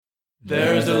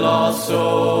There's a lost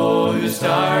soul who's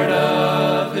tired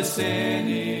of his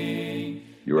sinning.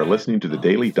 You are listening to the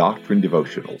Daily Doctrine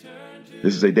Devotional.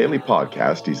 This is a daily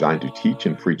podcast designed to teach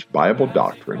and preach Bible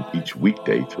doctrine each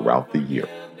weekday throughout the year.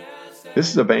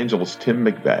 This is Evangelist Tim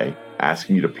McVeigh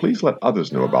asking you to please let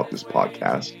others know about this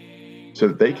podcast so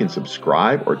that they can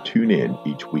subscribe or tune in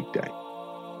each weekday.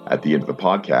 At the end of the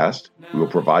podcast, we will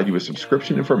provide you with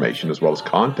subscription information as well as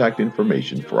contact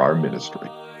information for our ministry.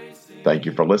 Thank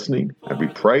you for listening, and we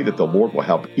pray that the Lord will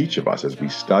help each of us as we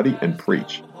study and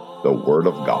preach the Word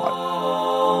of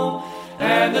God.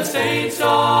 And the saints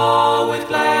all with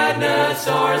gladness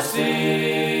are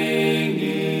singing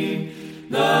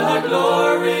the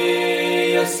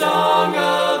glorious song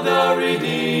of the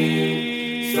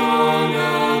redeemed, song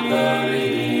of the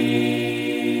redeemed.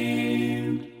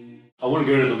 I want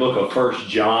to go to the book of 1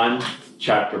 John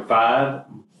chapter 5,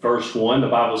 verse 1. The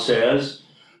Bible says,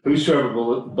 "Whosoever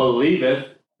believeth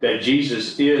that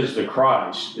Jesus is the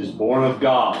Christ is born of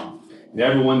God. And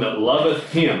everyone that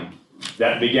loveth him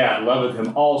that begat loveth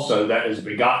him also that is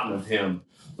begotten of him.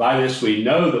 By this we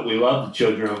know that we love the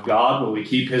children of God when we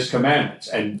keep his commandments,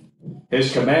 and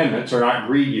his commandments are not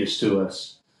grievous to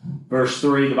us." Verse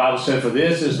 3, the Bible said, "For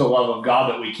this is the love of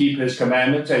God, that we keep his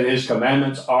commandments, and his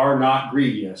commandments are not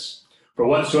grievous. For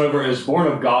whatsoever is born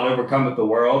of God overcometh the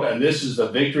world, and this is the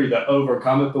victory that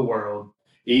overcometh the world,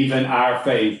 even our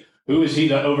faith. Who is he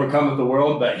that overcometh the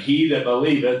world but he that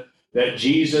believeth that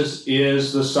Jesus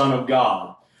is the Son of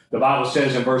God?" The Bible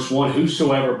says in verse 1,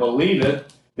 "Whosoever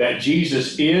believeth that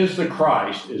Jesus is the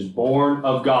Christ is born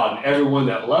of God. And everyone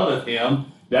that loveth him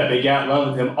that begat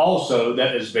loveth him also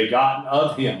that is begotten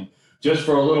of him." Just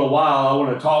for a little while, I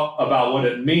want to talk about what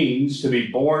it means to be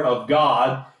born of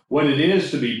God, what it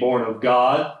is to be born of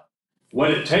God,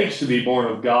 what it takes to be born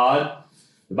of God.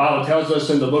 The Bible tells us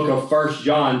in the book of 1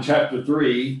 John chapter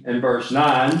 3 and verse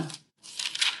 9,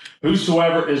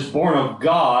 "Whosoever is born of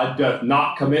God doth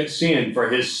not commit sin, for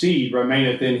his seed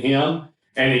remaineth in him,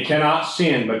 and he cannot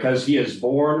sin because he is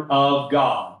born of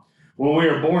God." When we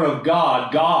are born of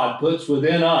God, God puts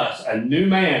within us a new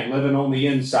man living on the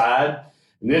inside.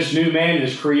 And this new man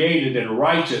is created in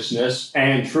righteousness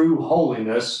and true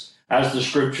holiness, as the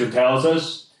scripture tells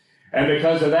us. And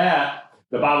because of that,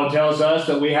 the Bible tells us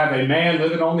that we have a man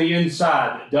living on the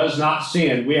inside that does not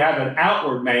sin. We have an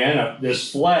outward man of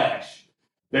this flesh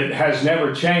that has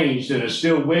never changed and is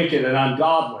still wicked and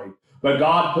ungodly. But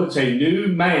God puts a new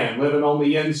man living on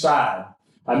the inside,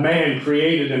 a man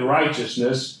created in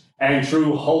righteousness and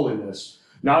true holiness.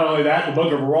 Not only that, the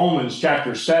book of Romans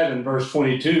chapter 7 verse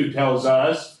 22 tells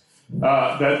us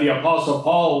that the Apostle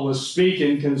Paul was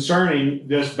speaking concerning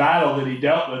this battle that he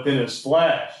dealt with in his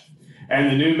flesh and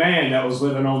the new man that was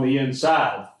living on the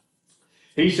inside.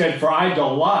 He said, "For I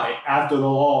delight after the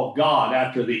law of God,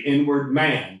 after the inward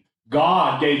man."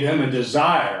 God gave him a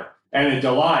desire and a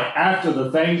delight after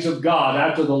the things of God,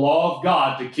 after the law of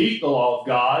God, to keep the law of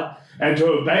God and to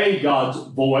obey God's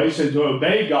voice and to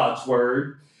obey God's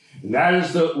word. And that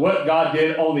is what God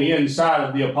did on the inside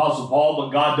of the Apostle Paul,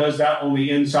 but God does that on the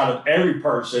inside of every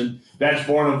person that's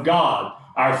born of God.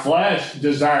 Our flesh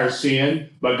desires sin,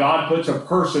 but God puts a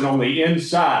person on the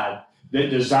inside that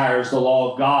desires the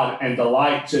law of God and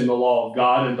delights in the law of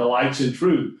God and delights in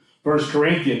truth. 1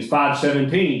 Corinthians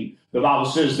 5:17, the Bible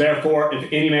says, "Therefore, if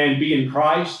any man be in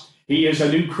Christ, he is a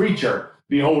new creature.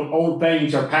 Behold, old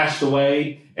things are passed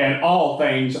away, and all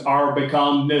things are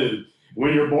become new."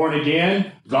 When you're born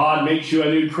again, God makes you a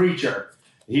new creature.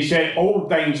 He said, all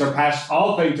things are passed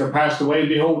away, and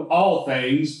behold, all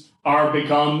things are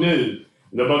become new.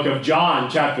 In the book of John,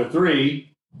 chapter 3,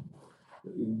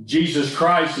 Jesus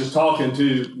Christ is talking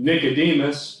to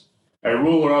Nicodemus, a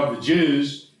ruler of the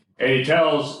Jews, and he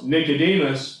tells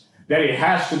Nicodemus that he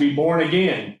has to be born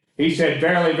again. He said,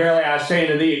 "Verily, verily, I say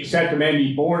unto thee, except a man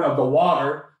be born of the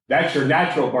water," that's your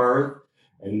natural birth,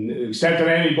 "and except a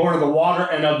man be born of the water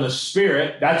and of the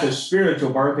Spirit," that's a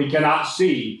spiritual birth, "he cannot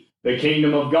see the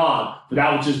kingdom of God. For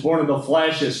that which is born of the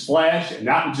flesh is flesh, and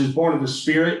that which is born of the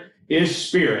Spirit is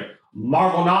spirit.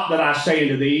 Marvel not that I say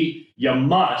unto thee, you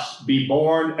must be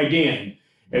born again."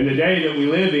 In the day that we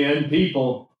live in,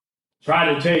 people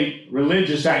try to take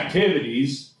religious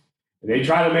activities, and they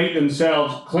try to make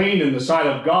themselves clean in the sight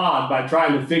of God by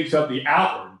trying to fix up the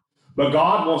outward. But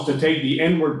God wants to take the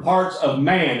inward parts of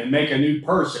man and make a new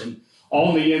person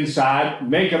on the inside,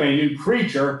 make him a new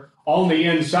creature on the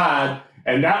inside,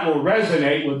 and that will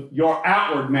resonate with your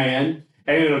outward man,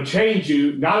 and it'll change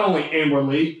you not only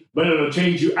inwardly, but it'll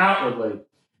change you outwardly.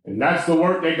 And that's the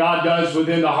work that God does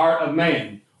within the heart of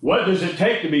man. What does it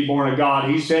take to be born of God?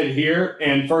 He said here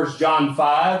in 1 John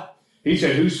 5, he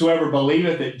said, "Whosoever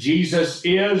believeth that Jesus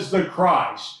is the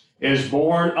Christ is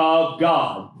born of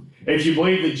God. If you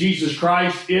believe that Jesus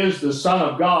Christ is the Son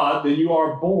of God, then you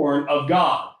are born of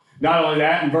God. Not only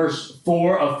that, in verse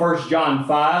 4 of 1 John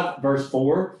 5, verse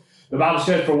 4, the Bible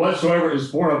said, "For whatsoever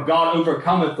is born of God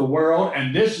overcometh the world,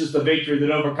 and this is the victory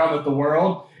that overcometh the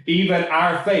world, even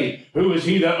our faith." Who is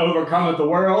he that overcometh the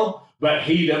world? But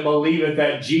he that believeth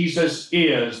that Jesus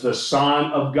is the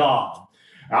Son of God.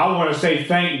 I want to say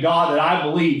thank God that I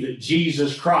believe that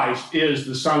Jesus Christ is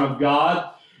the Son of God.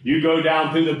 You go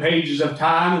down through the pages of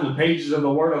time and the pages of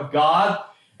the Word of God,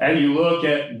 and you look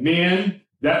at men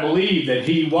that believe that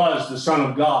he was the Son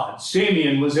of God.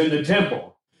 Simeon was in the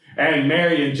temple, and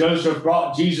Mary and Joseph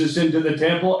brought Jesus into the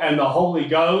temple, and the Holy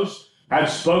Ghost had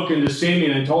spoken to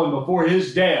Simeon and told him before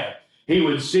his death he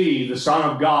would see the Son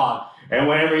of God. And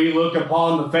whenever he looked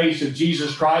upon the face of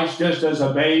Jesus Christ just as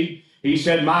a babe, he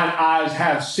said, "Mine eyes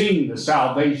have seen the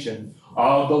salvation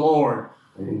of the Lord."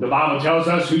 The Bible tells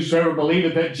us, "Whosoever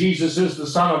believeth that Jesus is the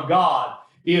Son of God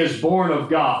is born of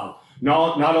God."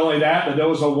 Not only that, but there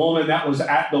was a woman that was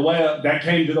at the well, that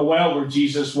came to the well where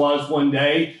Jesus was one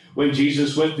day when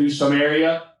Jesus went through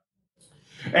Samaria.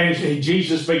 And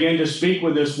Jesus began to speak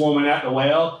with this woman at the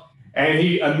well, and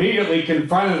he immediately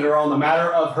confronted her on the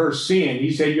matter of her sin. He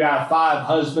said, "You have 5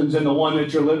 husbands, and the one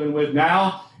that you're living with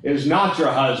now is not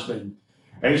your husband."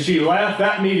 And she left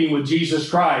that meeting with Jesus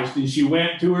Christ, and she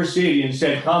went to her city and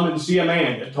said, "Come and see a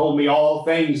man that told me all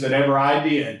things that ever I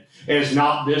did. Is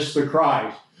not this the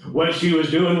Christ?" What she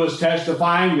was doing was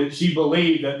testifying that she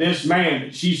believed that this man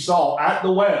that she saw at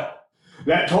the well,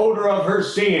 that told her of her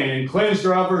sin and cleansed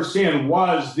her of her sin,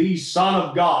 was the Son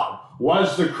of God,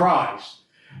 was the Christ.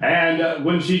 And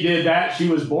when she did that, she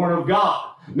was born of God.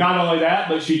 Not only that,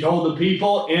 but she told the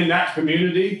people in that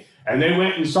community, and they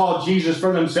went and saw Jesus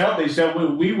for themselves. They said,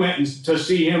 "Well, we went to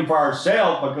see him for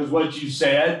ourselves because what you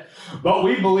said, but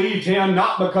we believed him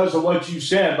not because of what you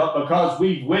said, but because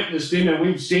we've witnessed him and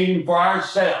we've seen him for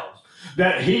ourselves,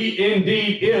 that he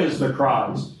indeed is the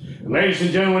Christ." And ladies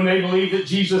and gentlemen, they believed that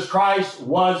Jesus Christ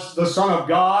was the Son of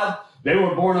God. They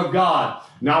were born of God.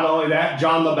 Not only that,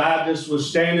 John the Baptist was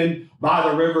standing by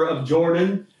the river of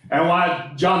Jordan. And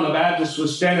while John the Baptist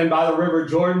was standing by the river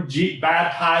Jordan,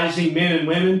 baptizing men and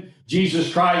women,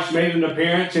 Jesus Christ made an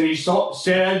appearance, and he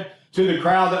said to the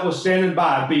crowd that was standing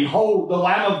by, "Behold the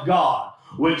Lamb of God,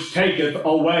 which taketh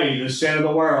away the sin of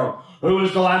the world." Who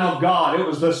is the Lamb of God? It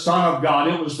was the Son of God.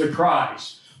 It was the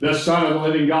Christ, the Son of the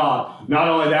living God. Not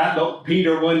only that, but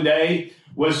Peter one day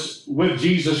was with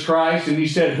Jesus Christ, and he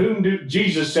said,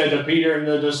 Jesus said to Peter and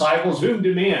the disciples, "Whom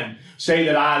do men say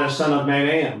that I, the Son of Man,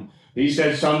 am?" He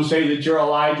said, "Some say that you're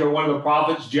Elijah, one of the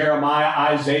prophets, Jeremiah,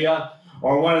 Isaiah,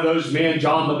 or one of those men,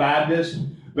 John the Baptist."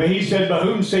 But he said, "But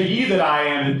whom say ye that I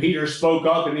am?" And Peter spoke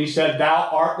up and he said, "Thou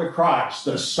art the Christ,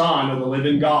 the Son of the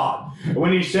living God." And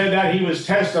when he said that, he was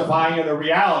testifying of the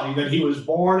reality that he was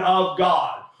born of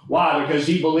God. Why? Because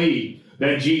he believed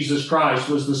that Jesus Christ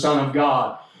was the Son of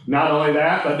God. Not only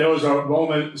that, but there was a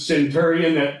Roman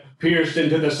centurion that pierced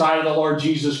into the side of the Lord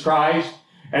Jesus Christ,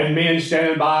 and men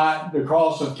standing by the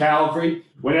cross of Calvary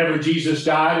whenever Jesus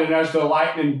died, and as the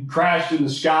lightning crashed in the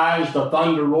sky, as the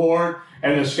thunder roared,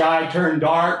 and the sky turned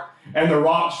dark, and the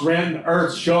rocks rent, and the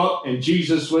earth shook, and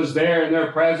Jesus was there in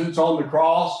their presence on the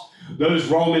cross, those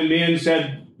Roman men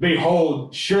said,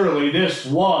 "Behold, surely this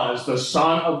was the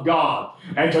Son of God."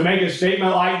 And to make a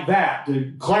statement like that,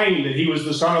 to claim that he was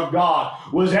the Son of God,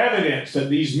 was evidence that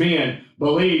these men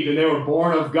believed and they were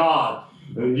born of God.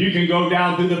 And you can go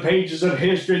down through the pages of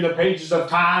history and the pages of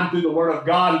time through the Word of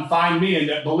God and find men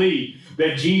that believe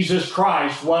that Jesus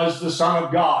Christ was the Son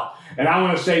of God. And I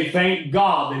want to say thank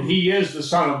God that he is the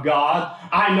Son of God.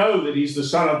 I know that he's the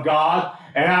Son of God,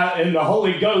 and the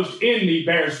Holy Ghost in me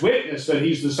bears witness that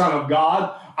he's the Son of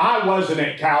God. I wasn't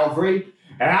at Calvary,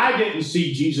 and I didn't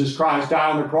see Jesus Christ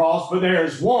die on the cross, but there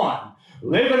is one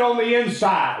living on the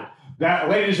inside that,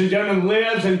 ladies and gentlemen,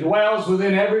 lives and dwells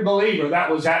within every believer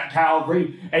that was at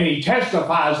Calvary, and he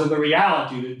testifies of the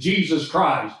reality that Jesus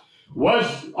Christ was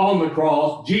on the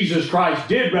cross. Jesus Christ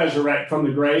did resurrect from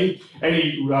the grave, and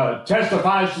he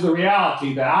testifies to the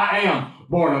reality that I am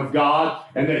born of God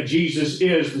and that Jesus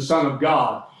is the Son of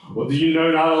God. Well, do you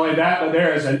know not only that, but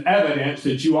there is an evidence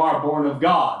that you are born of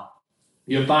God.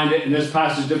 You'll find it in this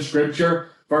passage of Scripture,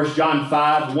 1 John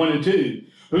 5, 1 and 2.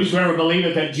 "Whosoever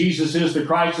believeth that Jesus is the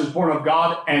Christ is born of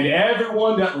God, and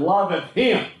everyone that loveth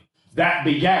him that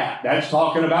begat." That's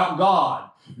talking about God.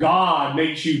 God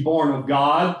makes you born of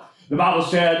God. The Bible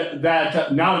said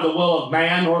that not of the will of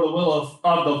man nor the will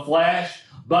of the flesh,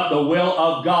 but the will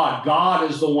of God.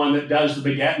 God is the one that does the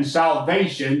begetting.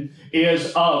 Salvation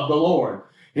is of the Lord.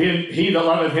 He that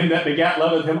loveth him that begat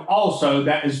loveth him also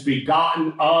that is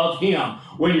begotten of him.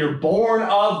 When you're born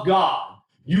of God,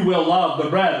 you will love the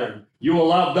brethren. You will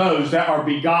love those that are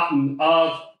begotten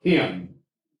of him.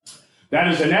 That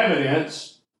is an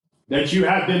evidence that you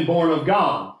have been born of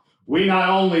God. We not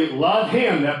only love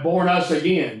him that born us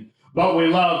again, but we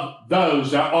love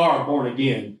those that are born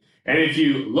again. And if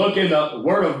you look in the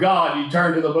Word of God, you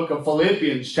turn to the book of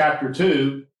Philippians chapter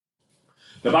 2,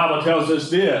 the Bible tells us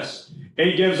this.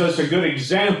 It gives us a good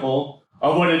example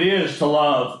of what it is to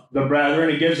love the brethren.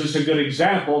 It gives us a good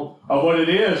example of what it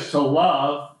is to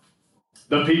love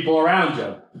the people around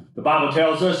you. The Bible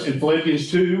tells us in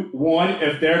Philippians 2:1,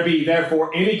 if there be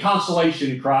therefore any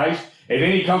consolation in Christ, if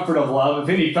any comfort of love, if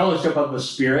any fellowship of the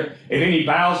Spirit, if any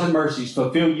bowels and mercies,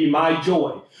 fulfill ye my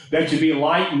joy, that you be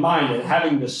like-minded,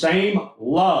 having the same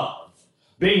love,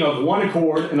 being of one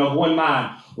accord and of one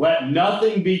mind. Let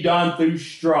nothing be done through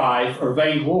strife or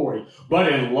vainglory,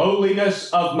 but in lowliness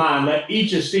of mind, let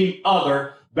each esteem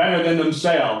other better than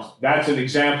themselves. That's an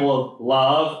example of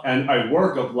love and a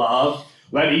work of love.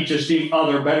 Let each esteem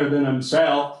other better than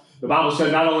himself. The Bible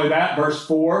said not only that, verse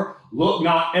 4, look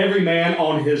not every man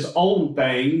on his own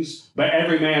things, but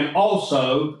every man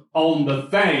also on the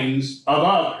things of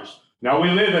others. Now, we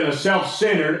live in a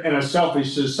self-centered and a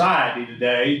selfish society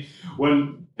today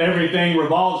when everything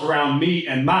revolves around me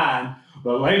and mine.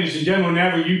 But ladies and gentlemen,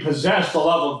 whenever you possess the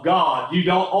love of God, you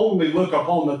don't only look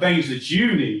upon the things that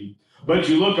you need, but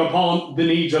you look upon the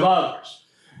needs of others.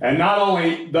 And not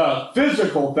only the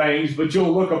physical things, but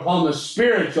you'll look upon the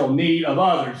spiritual need of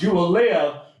others. You will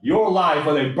live your life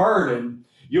with a burden.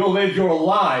 You'll live your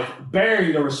life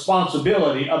bearing the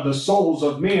responsibility of the souls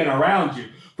of men around you,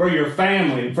 for your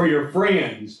family, and for your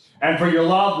friends, and for your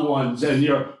loved ones, and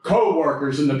your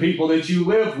co-workers, and the people that you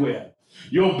live with.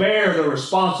 You'll bear the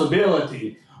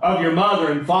responsibility of your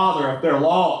mother and father if they're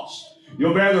lost.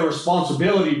 You'll bear the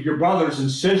responsibility of your brothers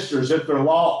and sisters if they're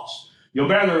lost. You'll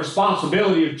bear the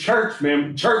responsibility of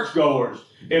churchgoers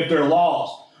if they're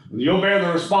lost. You'll bear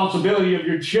the responsibility of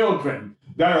your children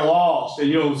that are lost, and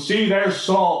you'll see their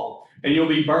soul, and you'll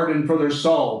be burdened for their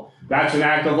soul. That's an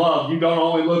act of love. You don't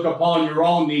only look upon your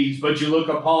own needs, but you look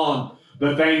upon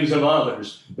the things of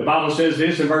others. The Bible says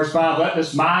this in verse 5, let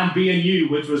this mind be in you,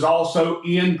 which was also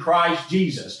in Christ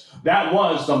Jesus. That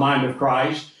was the mind of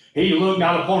Christ. He looked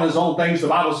not upon his own things. The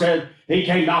Bible said he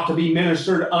came not to be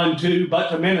ministered unto, but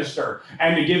to minister,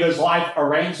 and to give his life a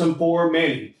ransom for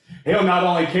many. He not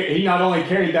only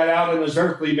carried that out in his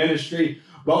earthly ministry,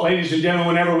 but ladies and gentlemen,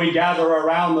 whenever we gather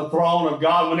around the throne of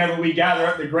God, whenever we gather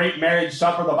at the great marriage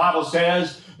supper, the Bible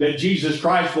says that Jesus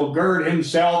Christ will gird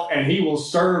himself and he will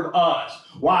serve us.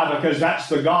 Why? Because that's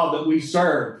the God that we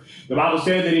serve. The Bible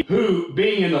said that he, who,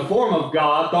 being in the form of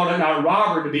God, thought it not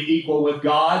robbery to be equal with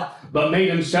God, but made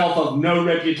himself of no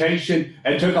reputation,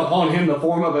 and took upon him the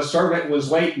form of a servant, and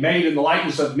was made in the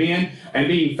likeness of men, and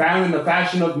being found in the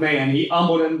fashion of man, he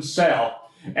humbled himself,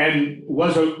 and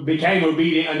became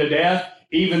obedient unto death,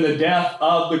 even the death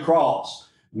of the cross.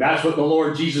 And that's what the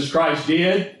Lord Jesus Christ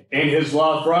did in his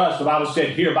love for us. The Bible said,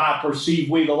 hereby perceive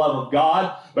we the love of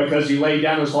God, because he laid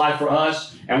down his life for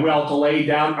us, and we ought to lay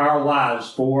down our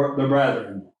lives for the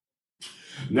brethren.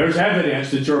 And there's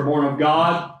evidence that you're born of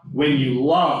God when you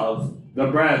love the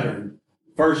brethren.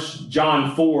 1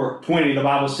 John 4:20, the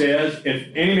Bible says, if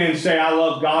any man say, I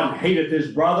love God, and hateth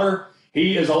his brother,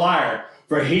 he is a liar.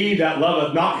 For he that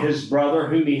loveth not his brother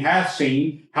whom he hath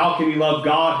seen, how can he love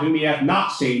God whom he hath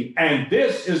not seen? And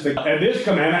this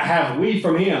commandment have we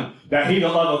from him, that he that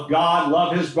loveth God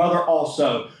love his brother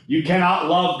also. You cannot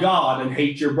love God and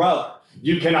hate your brother.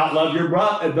 You cannot love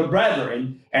the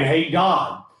brethren and hate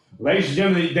God. Ladies and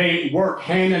gentlemen, they work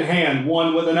hand in hand,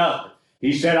 one with another.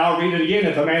 He said, I'll read it again.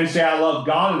 If a man say, I love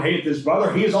God and hateth his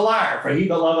brother, he is a liar. For he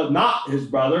that loveth not his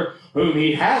brother whom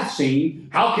he hath seen,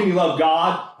 how can he love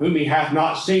God whom he hath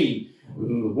not seen?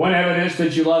 One evidence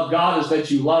that you love God is that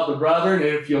you love the brethren.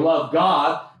 And if you love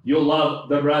God, you'll love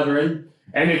the brethren.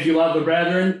 And if you love the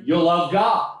brethren, you'll love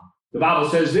God. The Bible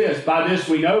says this, by this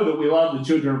we know that we love the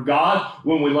children of God,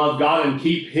 when we love God and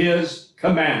keep his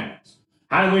commandments.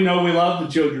 How do we know we love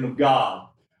the children of God?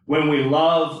 When we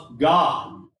love God.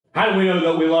 How do we know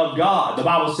that we love God? The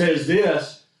Bible says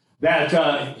this,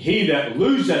 that he that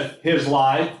loseth his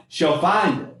life shall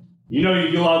find it. You know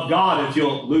you love God if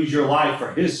you'll lose your life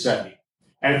for his sake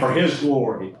and for his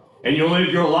glory. And you'll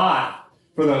live your life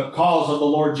for the cause of the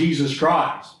Lord Jesus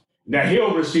Christ. Now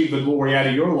he'll receive the glory out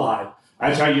of your life.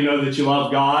 That's how you know that you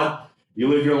love God. You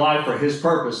live your life for his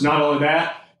purpose. Not only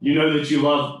that, you know that you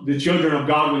love the children of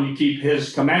God when you keep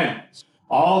his commandments.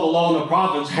 All the law and the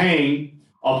prophets hang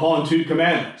upon two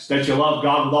commandments, that you love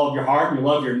God with all of your heart and you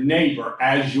love your neighbor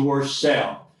as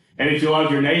yourself. And if you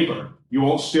love your neighbor, you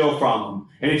won't steal from them.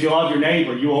 And if you love your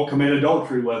neighbor, you won't commit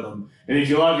adultery with them. And if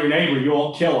you love your neighbor, you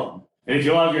won't kill them. And if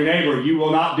you love your neighbor, you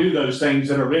will not do those things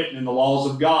that are written in the laws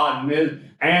of God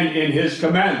and in his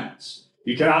commandments.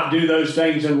 You cannot do those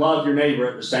things and love your neighbor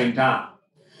at the same time.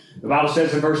 The Bible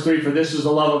says in verse 3, for this is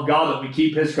the love of God, that we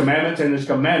keep his commandments, and his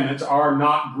commandments are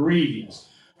not grievous.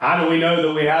 How do we know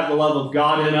that we have the love of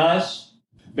God in us?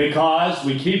 Because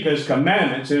we keep his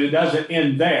commandments, and it doesn't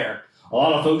end there. A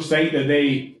lot of folks think that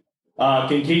they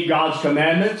can keep God's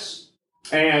commandments,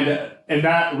 and in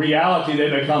that reality, they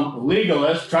become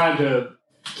legalists trying to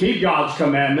keep God's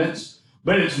commandments.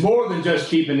 But it's more than just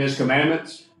keeping his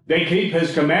commandments. They keep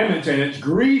his commandments, and it's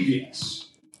grievous.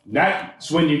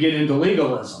 That's when you get into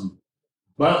legalism.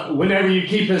 But whenever you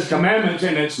keep his commandments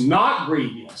and it's not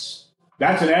grievous,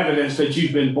 that's an evidence that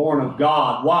you've been born of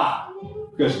God. Why?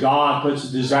 Because God puts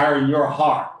a desire in your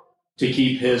heart to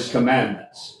keep his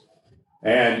commandments.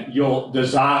 And you'll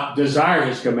desire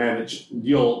his commandments.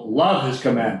 You'll love his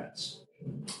commandments.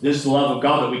 This is the love of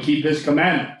God, that we keep his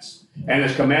commandments. And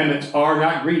his commandments are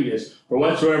not grievous. For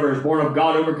whatsoever is born of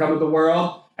God overcometh the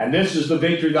world. And this is the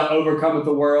victory that overcometh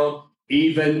the world,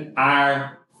 even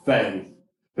our faith.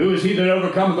 Who is he that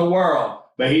overcometh the world?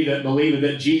 But he that believeth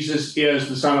that Jesus is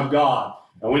the Son of God.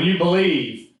 And when you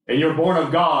believe and you're born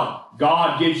of God,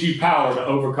 God gives you power to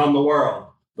overcome the world,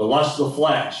 the lust of the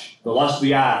flesh, the lust of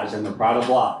the eyes, and the pride of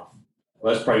life.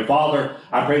 Let's pray. Father,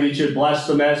 I pray that you'd bless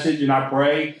the message, and I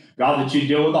pray, God, that you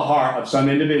deal with the heart of some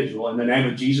individual. In the name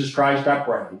of Jesus Christ, I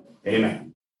pray.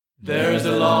 Amen. There's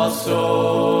a lost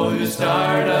soul who's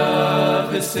tired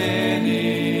of his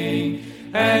sinning,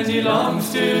 and he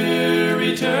longs to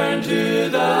return to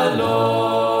the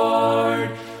Lord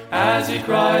as he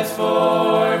cries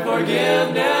for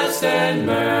forgiveness and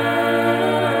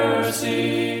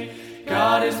mercy.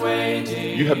 God is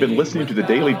waiting. You have been listening to the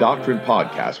Daily Doctrine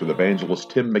Podcast with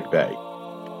Evangelist Tim McVeigh.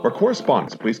 For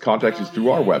correspondence, please contact us through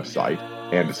our website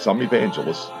and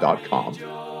someevangelists.com,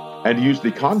 and use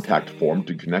the contact form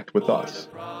to connect with us.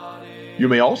 You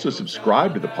may also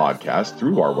subscribe to the podcast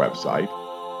through our website,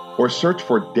 or search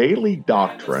for Daily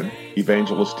Doctrine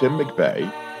Evangelist Tim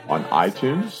McVeigh on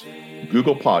iTunes,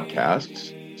 Google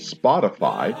Podcasts,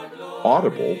 Spotify,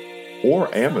 Audible,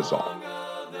 or Amazon.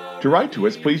 To write to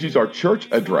us, please use our church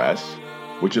address,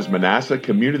 which is Manasseh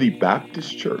Community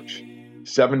Baptist Church,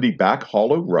 70 Back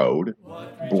Hollow Road,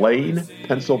 Blaine,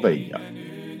 Pennsylvania,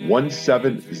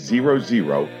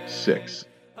 17006.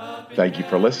 Thank you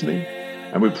for listening,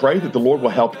 and we pray that the Lord will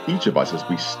help each of us as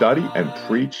we study and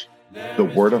preach the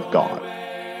Word of God.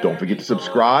 Don't forget to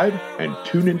subscribe and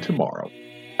tune in tomorrow.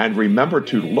 And remember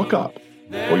to look up,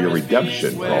 for your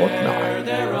redemption draweth nigh.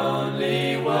 There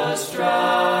only was strife.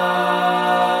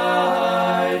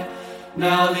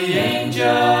 Now the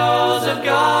angels of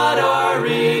God are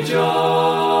rejoicing,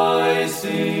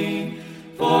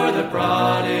 for the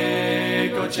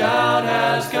prodigal child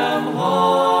has come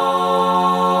home,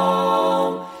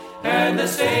 and the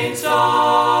saints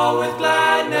all with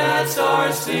gladness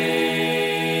are singing.